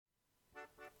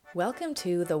Welcome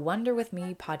to the Wonder With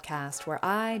Me podcast, where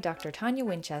I, Dr. Tanya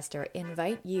Winchester,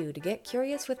 invite you to get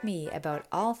curious with me about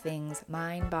all things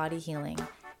mind-body healing,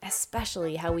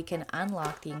 especially how we can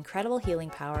unlock the incredible healing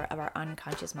power of our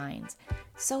unconscious minds,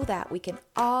 so that we can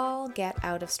all get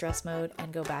out of stress mode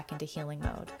and go back into healing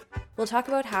mode. We'll talk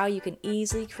about how you can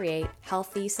easily create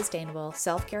healthy, sustainable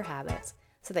self-care habits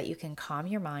so that you can calm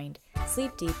your mind,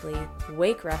 sleep deeply,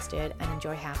 wake rested, and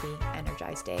enjoy happy,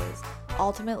 energized days.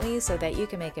 Ultimately, so that you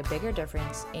can make a bigger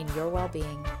difference in your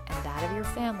well-being and that of your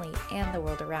family and the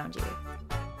world around you.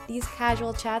 These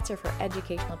casual chats are for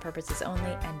educational purposes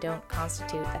only and don't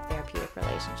constitute a therapeutic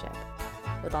relationship.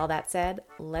 With all that said,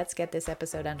 let's get this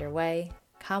episode underway.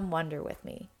 Come wonder with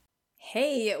me.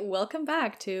 Hey, welcome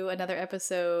back to another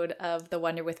episode of the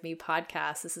Wonder With Me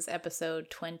podcast. This is episode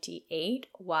 28,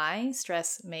 Why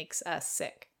Stress Makes Us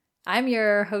Sick. I'm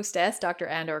your hostess, Dr.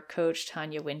 and/or Coach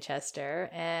Tanya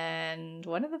Winchester, and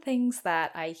one of the things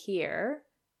that I hear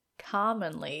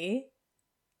commonly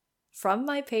from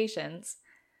my patients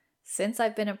since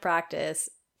I've been in practice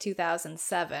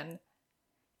 2007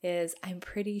 is I'm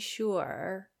pretty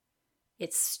sure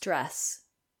it's stress.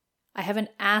 I haven't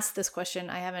asked this question,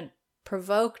 I haven't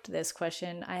provoked this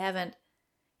question, I haven't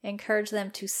encouraged them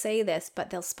to say this,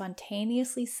 but they'll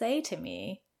spontaneously say to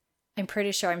me, I'm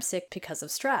pretty sure I'm sick because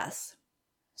of stress.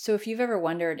 So if you've ever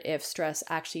wondered if stress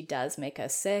actually does make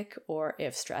us sick, or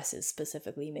if stress is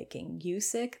specifically making you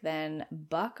sick, then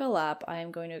buckle up. I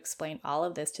am going to explain all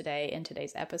of this today in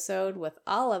today's episode. With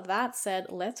all of that said,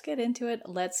 let's get into it.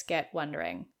 Let's get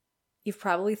wondering. You've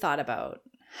probably thought about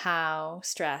how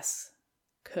stress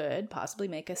could possibly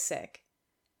make us sick.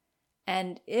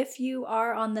 And if you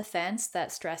are on the fence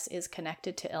that stress is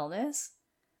connected to illness,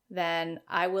 then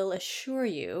I will assure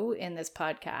you in this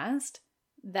podcast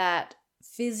that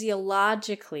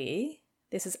physiologically,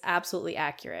 this is absolutely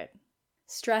accurate.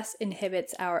 Stress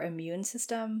inhibits our immune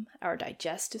system, our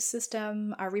digestive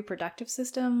system, our reproductive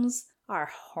systems, our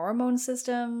hormone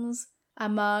systems,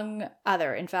 among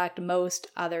other, in fact, most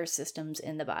other systems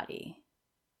in the body.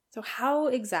 So how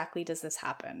exactly does this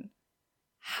happen?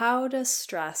 How does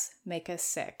stress make us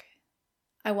sick?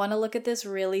 I want to look at this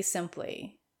really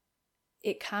simply.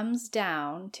 It comes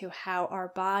down to how our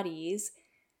bodies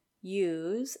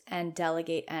use and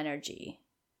delegate energy.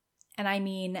 And I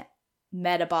mean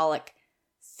metabolic,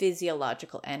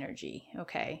 physiological energy,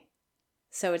 okay?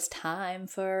 So it's time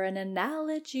for an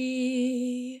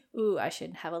analogy. Ooh, I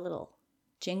should have a little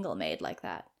jingle made like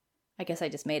that. I guess I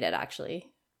just made it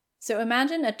actually. So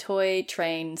imagine a toy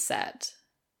train set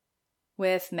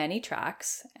with many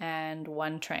tracks and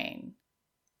one train.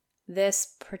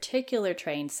 This particular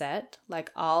train set,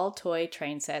 like all toy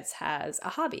train sets, has a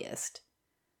hobbyist.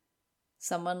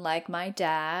 Someone like my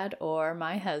dad or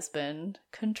my husband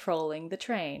controlling the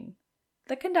train.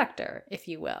 The conductor, if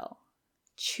you will,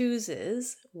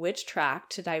 chooses which track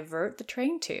to divert the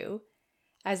train to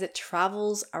as it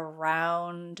travels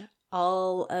around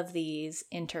all of these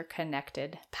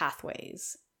interconnected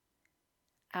pathways.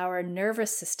 Our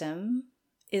nervous system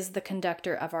is the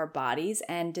conductor of our bodies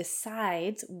and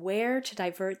decides where to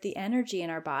divert the energy in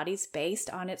our bodies based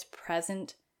on its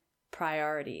present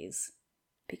priorities.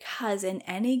 Because in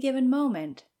any given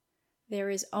moment, there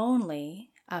is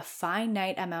only a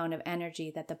finite amount of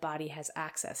energy that the body has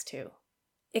access to.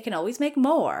 It can always make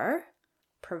more,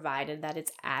 provided that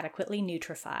it's adequately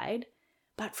nutrified,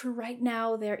 but for right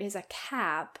now, there is a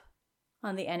cap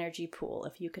on the energy pool,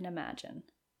 if you can imagine.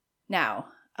 Now,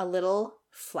 a little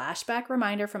flashback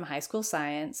reminder from high school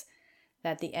science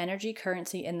that the energy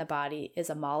currency in the body is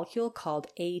a molecule called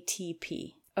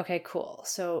ATP. Okay, cool.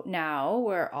 So now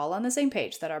we're all on the same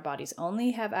page that our bodies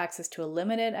only have access to a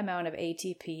limited amount of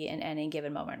ATP in any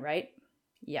given moment, right?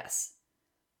 Yes.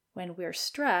 When we're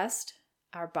stressed,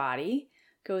 our body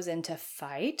goes into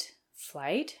fight,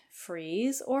 flight,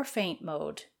 freeze, or faint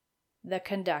mode. The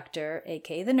conductor,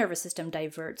 aka the nervous system,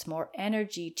 diverts more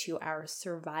energy to our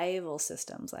survival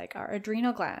systems like our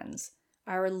adrenal glands,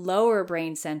 our lower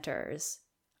brain centers,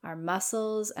 our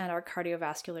muscles, and our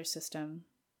cardiovascular system.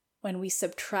 When we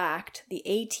subtract the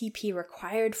ATP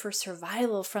required for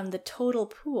survival from the total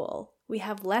pool, we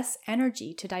have less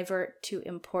energy to divert to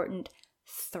important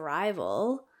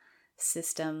thrival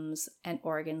systems and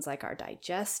organs like our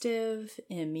digestive,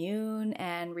 immune,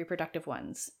 and reproductive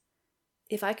ones.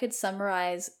 If I could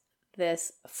summarize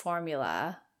this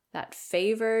formula that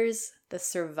favors the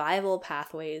survival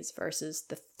pathways versus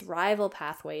the thrival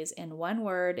pathways in one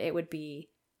word, it would be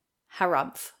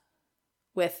harumph,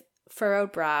 with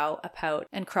furrowed brow, a pout,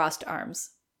 and crossed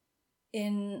arms.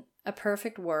 In a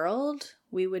perfect world,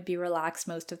 we would be relaxed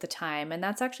most of the time, and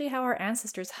that's actually how our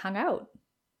ancestors hung out.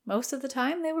 Most of the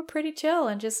time, they were pretty chill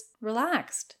and just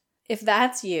relaxed. If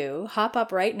that's you, hop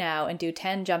up right now and do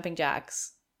 10 jumping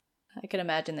jacks. I can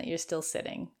imagine that you're still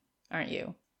sitting, aren't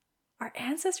you? Our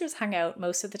ancestors hung out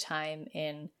most of the time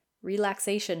in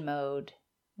relaxation mode.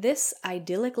 This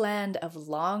idyllic land of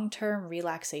long-term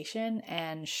relaxation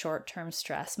and short-term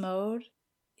stress mode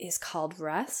is called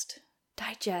rest,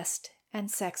 digest,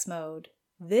 and sex mode.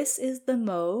 This is the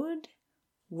mode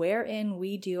wherein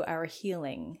we do our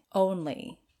healing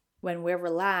only. When we're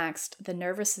relaxed, the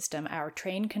nervous system, our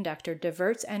trained conductor,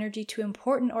 diverts energy to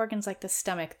important organs like the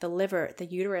stomach, the liver, the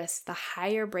uterus, the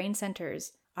higher brain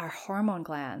centers, our hormone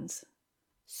glands.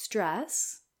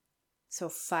 Stress, so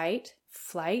fight,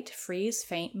 flight, freeze,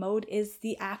 faint mode is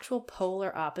the actual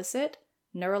polar opposite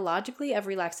neurologically of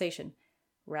relaxation.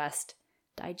 Rest,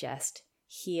 digest,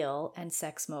 heal, and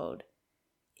sex mode.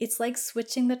 It's like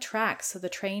switching the tracks so the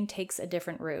train takes a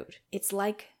different route. It's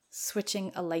like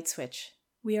switching a light switch.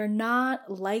 We are not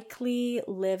likely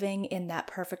living in that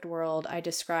perfect world I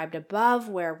described above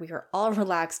where we are all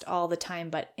relaxed all the time,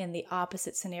 but in the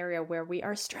opposite scenario where we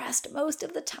are stressed most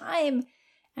of the time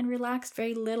and relaxed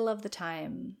very little of the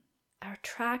time. Our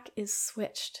track is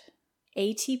switched.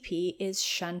 ATP is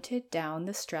shunted down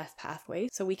the stress pathway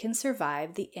so we can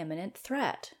survive the imminent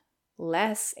threat.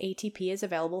 Less ATP is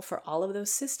available for all of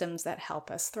those systems that help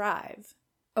us thrive.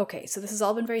 Okay, so this has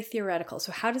all been very theoretical.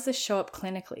 So how does this show up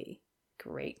clinically?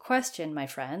 Great question, my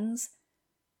friends.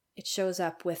 It shows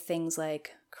up with things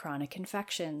like chronic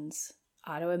infections,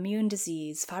 autoimmune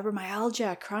disease,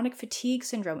 fibromyalgia, chronic fatigue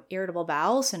syndrome, irritable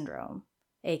bowel syndrome,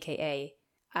 aka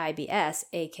IBS,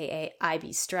 aka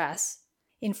IB stress,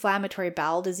 inflammatory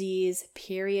bowel disease,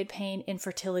 period pain,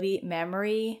 infertility,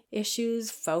 memory issues,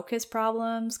 focus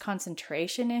problems,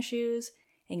 concentration issues,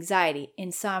 anxiety,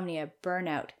 insomnia,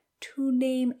 burnout, to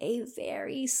name a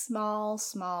very small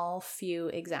few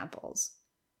examples.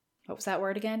 What was that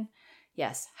word again?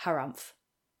 Yes, harumph.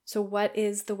 So what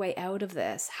is the way out of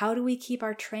this? How do we keep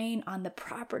our train on the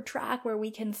proper track where we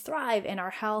can thrive in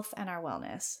our health and our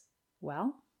wellness?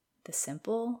 Well, the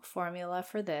simple formula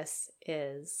for this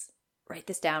is, write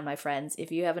this down, my friends.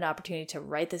 If you have an opportunity to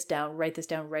write this down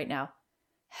right now.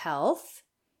 Health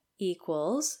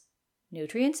equals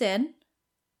nutrients in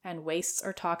and wastes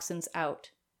or toxins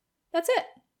out. That's it.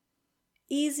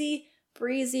 Easy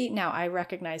breezy. Now, I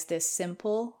recognize this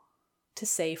simple to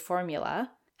say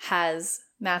formula has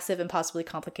massive and possibly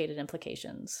complicated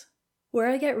implications. Where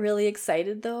I get really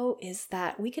excited, though, is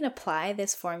that we can apply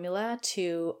this formula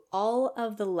to all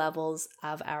of the levels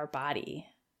of our body,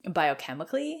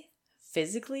 biochemically,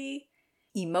 physically,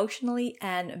 emotionally,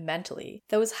 and mentally.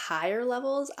 Those higher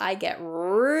levels, I get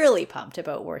really pumped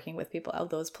about working with people out of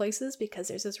those places because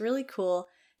there's this really cool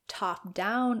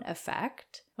top-down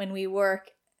effect when we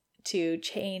work to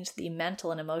change the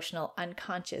mental and emotional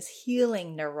unconscious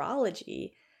healing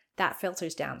neurology that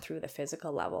filters down through the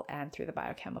physical level and through the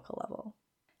biochemical level.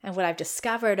 And what I've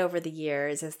discovered over the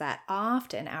years is that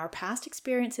often our past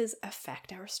experiences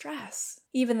affect our stress,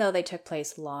 even though they took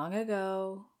place long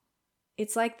ago.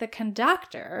 It's like the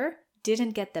conductor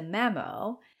didn't get the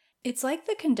memo. It's like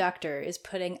the conductor is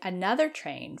putting another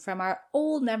train from our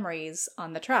old memories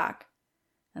on the track.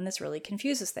 And this really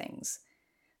confuses things.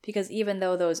 Because even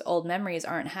though those old memories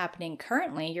aren't happening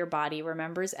currently, your body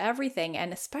remembers everything,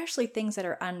 and especially things that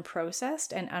are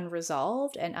unprocessed and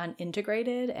unresolved and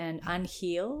unintegrated and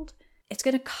unhealed. It's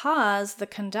going to cause the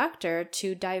conductor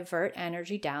to divert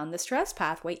energy down the stress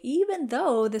pathway, even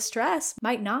though the stress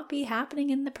might not be happening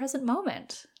in the present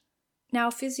moment. Now,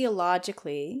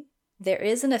 physiologically, there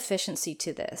is an efficiency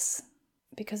to this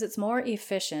because it's more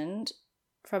efficient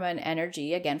from an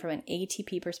energy, again, from an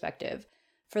ATP perspective,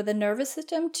 for the nervous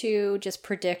system to just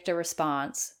predict a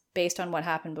response based on what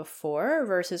happened before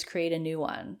versus create a new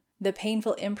one. The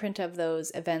painful imprint of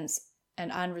those events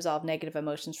and unresolved negative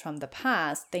emotions from the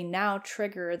past, they now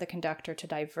trigger the conductor to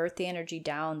divert the energy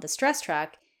down the stress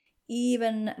track,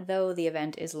 even though the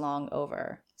event is long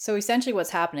over. So essentially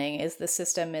what's happening is the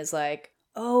system is like,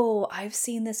 oh, I've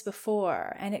seen this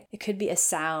before. And it could be a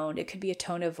sound, it could be a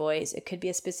tone of voice, it could be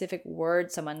a specific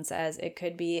word someone says, it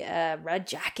could be a red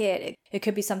jacket, it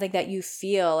could be something that you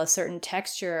feel, a certain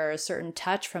texture or a certain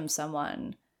touch from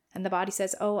someone. And the body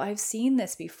says, oh, I've seen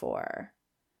this before.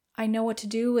 I know what to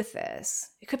do with this.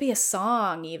 It could be a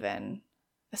song even,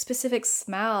 a specific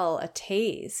smell, a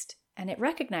taste, and it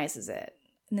recognizes it.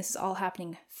 And this is all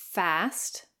happening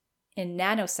fast, in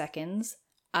nanoseconds,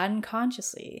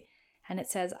 unconsciously. And it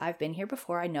says, I've been here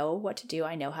before, I know what to do,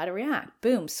 I know how to react.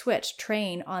 Boom, switch,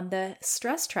 train on the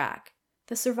stress track,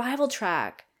 the survival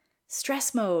track,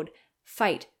 stress mode,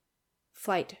 fight,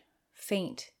 flight,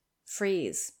 faint,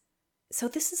 freeze. So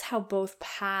this is how both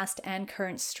past and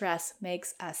current stress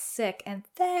makes us sick. And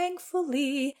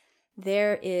thankfully,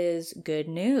 there is good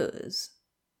news.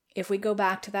 If we go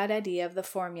back to that idea of the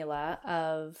formula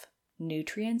of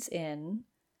nutrients in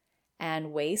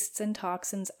and wastes and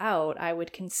toxins out, I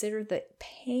would consider the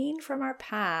pain from our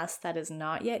past that is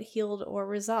not yet healed or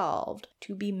resolved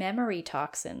to be memory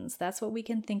toxins. That's what we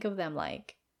can think of them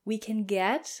like. We can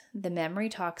get the memory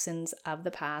toxins of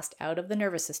the past out of the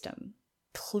nervous system,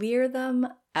 clear them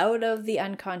out of the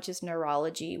unconscious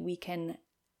neurology. We can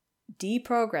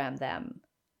deprogram them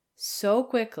so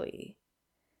quickly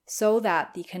so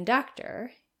that the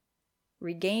conductor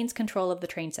regains control of the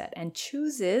train set and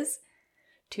chooses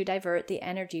to divert the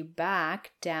energy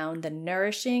back down the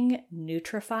nourishing,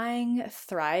 nutrifying,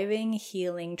 thriving,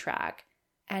 healing track.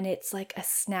 And it's like a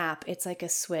snap. It's like a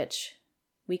switch.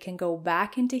 We can go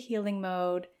back into healing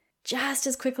mode just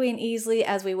as quickly and easily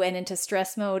as we went into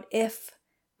stress mode if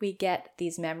we get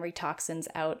these memory toxins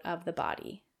out of the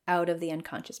body, out of the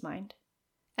unconscious mind.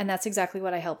 And that's exactly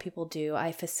what I help people do.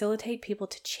 I facilitate people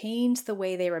to change the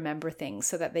way they remember things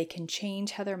so that they can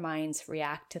change how their minds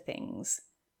react to things.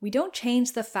 We don't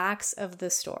change the facts of the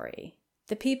story.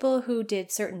 The people who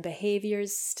did certain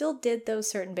behaviors still did those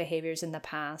certain behaviors in the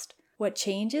past. What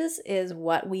changes is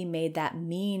what we made that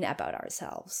mean about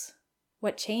ourselves.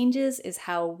 What changes is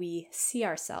how we see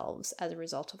ourselves as a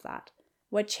result of that.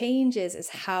 What changes is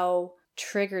how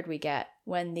triggered we get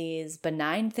when these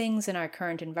benign things in our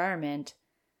current environment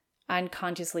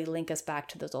unconsciously link us back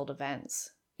to those old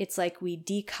events. It's like we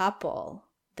decouple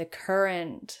the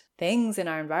current things in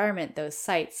our environment, those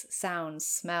sights, sounds,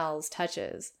 smells,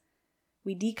 touches.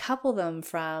 We decouple them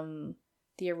from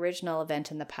the original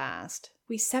event in the past.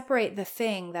 We separate the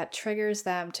thing that triggers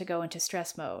them to go into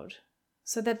stress mode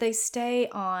so that they stay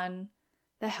on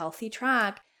the healthy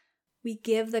track. We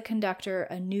give the conductor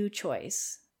a new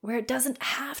choice where it doesn't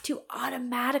have to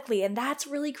automatically, and that's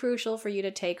really crucial for you to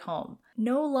take home.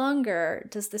 No longer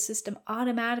does the system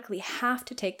automatically have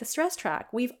to take the stress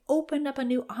track. We've opened up a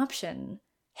new option.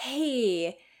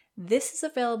 Hey, this is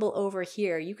available over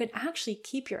here. You can actually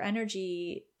keep your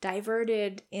energy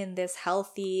diverted in this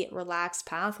healthy, relaxed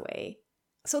pathway.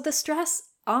 So the stress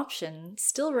option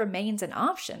still remains an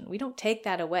option. We don't take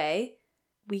that away.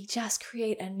 We just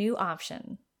create a new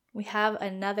option. We have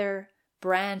another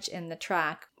branch in the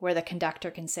track where the conductor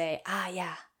can say,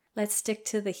 yeah, let's stick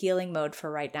to the healing mode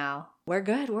for right now. We're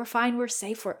good, we're fine, we're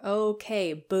safe, we're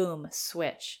okay. Boom,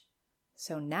 switch.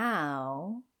 So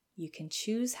now you can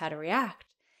choose how to react.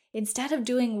 Instead of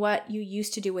doing what you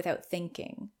used to do without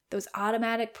thinking, those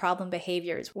automatic problem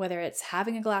behaviors, whether it's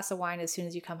having a glass of wine as soon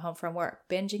as you come home from work,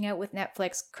 binging out with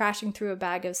Netflix, crashing through a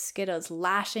bag of Skittles,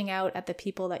 lashing out at the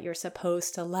people that you're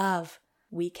supposed to love,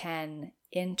 we can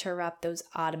interrupt those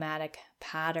automatic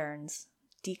patterns,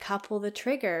 decouple the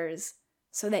triggers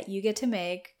so that you get to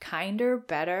make kinder,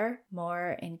 better,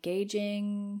 more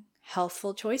engaging,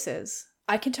 healthful choices.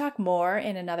 I can talk more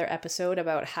in another episode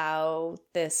about how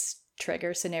this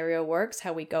trigger scenario works,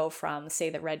 how we go from, say,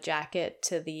 the red jacket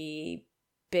to the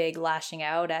big lashing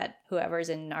out at whoever's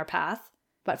in our path.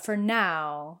 But for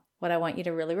now, what I want you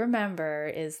to really remember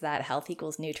is that health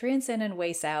equals nutrients in and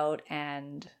waste out,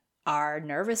 and our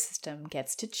nervous system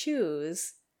gets to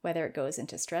choose whether it goes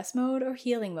into stress mode or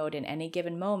healing mode in any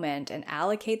given moment and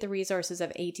allocate the resources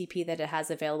of ATP that it has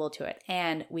available to it.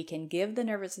 And we can give the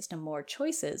nervous system more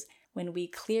choices when we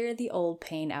clear the old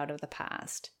pain out of the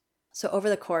past. So over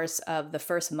the course of the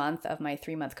first month of my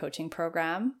 3-month coaching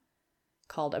program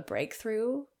called A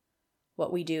Breakthrough,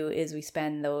 what we do is we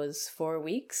spend those 4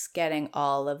 weeks getting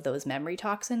all of those memory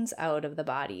toxins out of the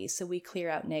body. So we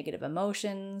clear out negative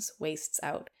emotions, wastes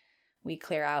out. We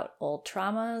clear out old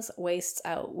traumas, wastes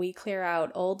out. We clear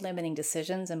out old limiting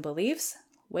decisions and beliefs,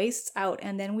 wastes out.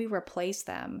 And then we replace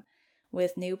them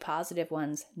with new positive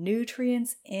ones,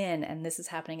 nutrients in. And this is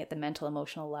happening at the mental,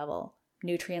 emotional level.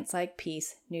 Nutrients like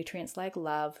peace, nutrients like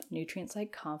love, nutrients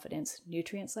like confidence,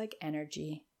 nutrients like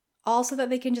energy. All so that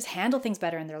they can just handle things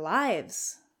better in their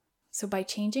lives. So by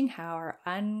changing how our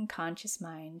unconscious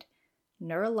mind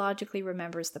neurologically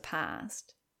remembers the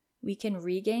past, we can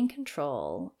regain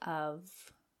control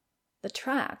of the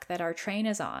track that our train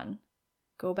is on,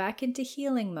 go back into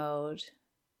healing mode,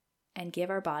 and give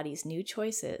our bodies new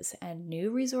choices and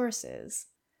new resources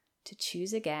to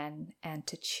choose again and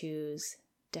to choose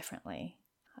differently.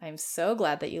 I'm so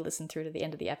glad that you listened through to the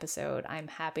end of the episode. I'm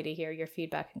happy to hear your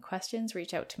feedback and questions.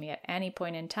 Reach out to me at any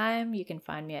point in time. You can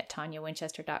find me at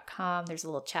TanyaWinchester.com. There's a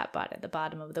little chat bot at the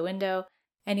bottom of the window.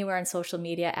 Anywhere on social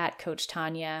media at Coach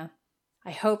Tanya.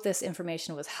 I hope this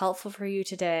information was helpful for you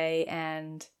today.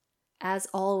 And as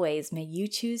always, may you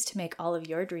choose to make all of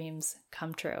your dreams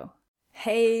come true.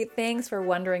 Hey, thanks for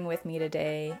wondering with me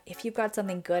today. If you've got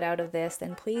something good out of this,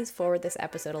 then please forward this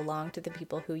episode along to the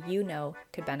people who you know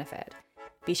could benefit.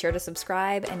 Be sure to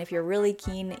subscribe, and if you're really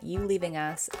keen, you leaving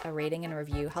us a rating and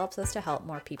review helps us to help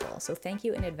more people, so thank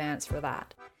you in advance for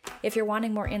that. If you're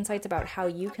wanting more insights about how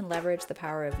you can leverage the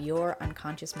power of your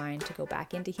unconscious mind to go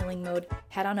back into healing mode,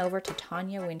 head on over to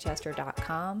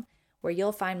TanyaWinchester.com, where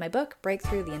you'll find my book,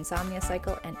 Breakthrough the Insomnia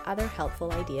Cycle, and other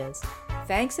helpful ideas.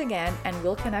 Thanks again, and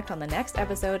we'll connect on the next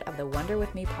episode of the Wonder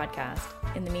With Me podcast.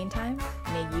 In the meantime,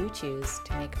 may you choose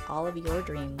to make all of your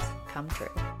dreams come true.